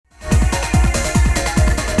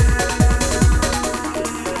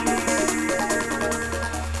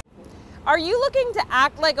Are you looking to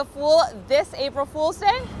act like a fool this April Fool's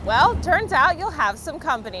Day? Well, turns out you'll have some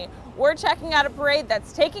company. We're checking out a parade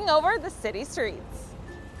that's taking over the city streets.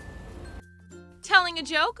 Telling a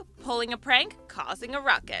joke, pulling a prank, causing a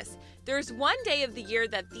ruckus. There's one day of the year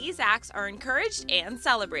that these acts are encouraged and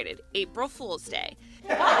celebrated, April Fool's Day.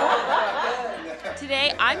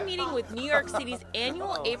 Today, I'm meeting with New York City's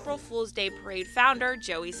annual April Fool's Day Parade founder,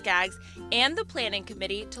 Joey Skaggs, and the planning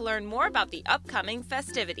committee to learn more about the upcoming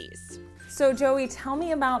festivities. So Joey, tell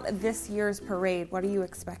me about this year's parade. What are you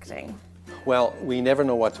expecting? Well, we never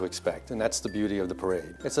know what to expect, and that's the beauty of the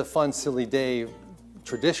parade. It's a fun, silly day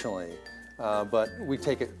traditionally, but we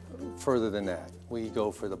take it further than that. We go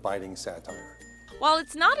for the biting satire. While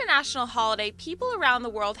it's not a national holiday, people around the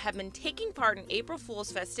world have been taking part in April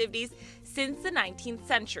Fool's festivities since the 19th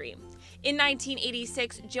century. In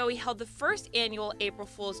 1986, Joey held the first annual April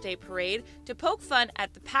Fool's Day parade to poke fun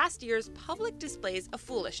at the past year's public displays of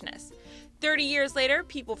foolishness. 30 years later,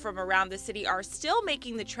 people from around the city are still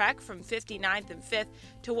making the trek from 59th and 5th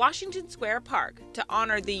to Washington Square Park to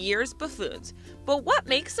honor the year's buffoons. But what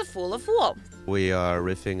makes a fool a fool? We are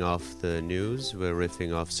riffing off the news, we're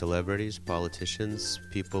riffing off celebrities, politicians,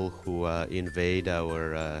 people who invade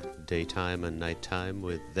our daytime and nighttime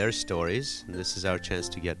with their stories, and this is our chance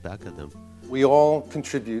to get back at them. We all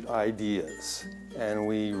contribute ideas, and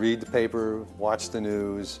we read the paper, watch the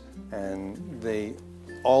news, and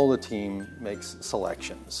all the team makes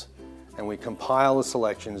selections, and we compile the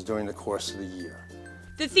selections during the course of the year.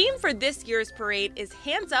 The theme for this year's parade is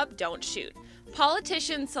Hands Up, Don't Shoot.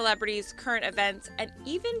 Politicians, celebrities, current events, and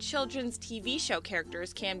even children's TV show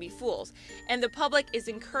characters can be fools, and the public is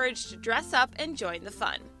encouraged to dress up and join the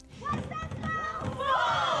fun.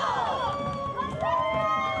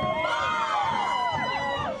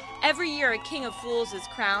 Every year, a king of fools is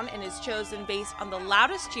crowned and is chosen based on the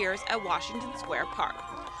loudest cheers at Washington Square Park.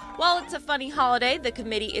 While it's a funny holiday, the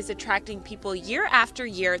committee is attracting people year after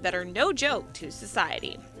year that are no joke to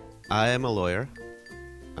society. I am a lawyer.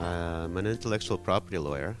 I'm an intellectual property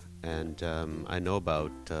lawyer, and I know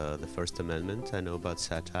about the First Amendment, I know about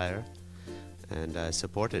satire, and I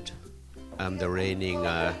support it. I'm the reigning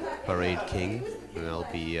parade king, and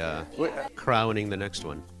I'll be crowning the next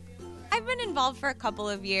one. I've been involved for a couple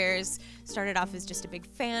of years, started off as just a big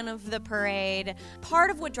fan of the parade.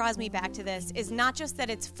 Part of what draws me back to this is not just that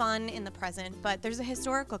it's fun in the present, but there's a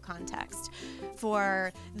historical context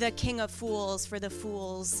for the King of Fools, for the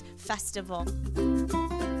Fools Festival.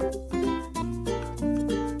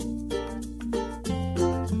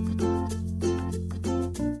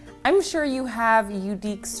 I'm sure you have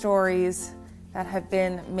unique stories that have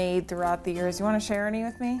been made throughout the years. You want to share any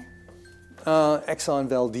with me? Exxon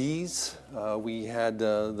Valdez, we had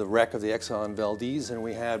the wreck of the Exxon Valdez, and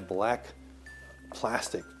we had black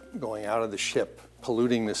plastic going out of the ship,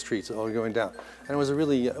 polluting the streets, all going down. And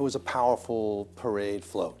it was a powerful parade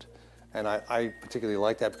float. And I particularly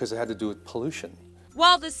liked that because it had to do with pollution.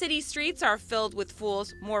 While the city streets are filled with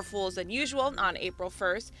fools, more fools than usual on April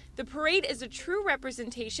 1st, the parade is a true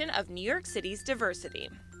representation of New York City's diversity.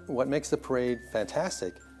 What makes the parade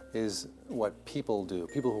fantastic is what people do,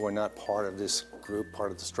 people who are not part of this group,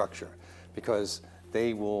 part of the structure, because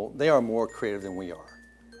they are more creative than we are,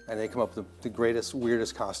 and they come up with the greatest,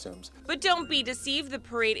 weirdest costumes. But don't be deceived, the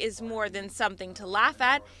parade is more than something to laugh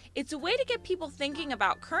at. It's a way to get people thinking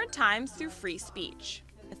about current times through free speech.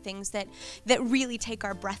 The things that really take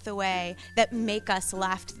our breath away, that make us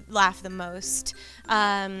laugh the most,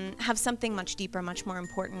 have something much deeper, much more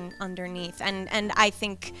important underneath. And I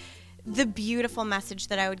think the beautiful message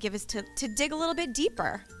that I would give is to dig a little bit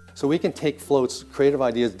deeper. So we can take floats, creative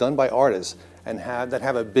ideas done by artists, and have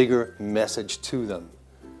a bigger message to them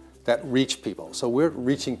that reach people. So we're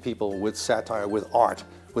reaching people with satire, with art,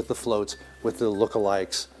 with the floats, with the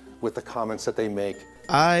lookalikes, with the comments that they make.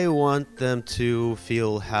 I want them to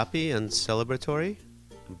feel happy and celebratory,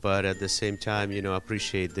 but at the same time,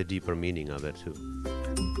 appreciate the deeper meaning of it too.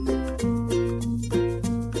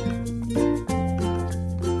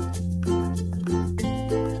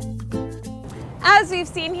 As we've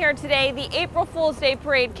seen here today, the April Fool's Day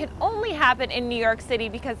Parade can only happen in New York City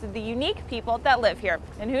because of the unique people that live here.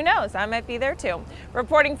 And who knows, I might be there too.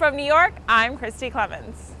 Reporting from New York, I'm Christy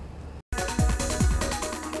Clemens.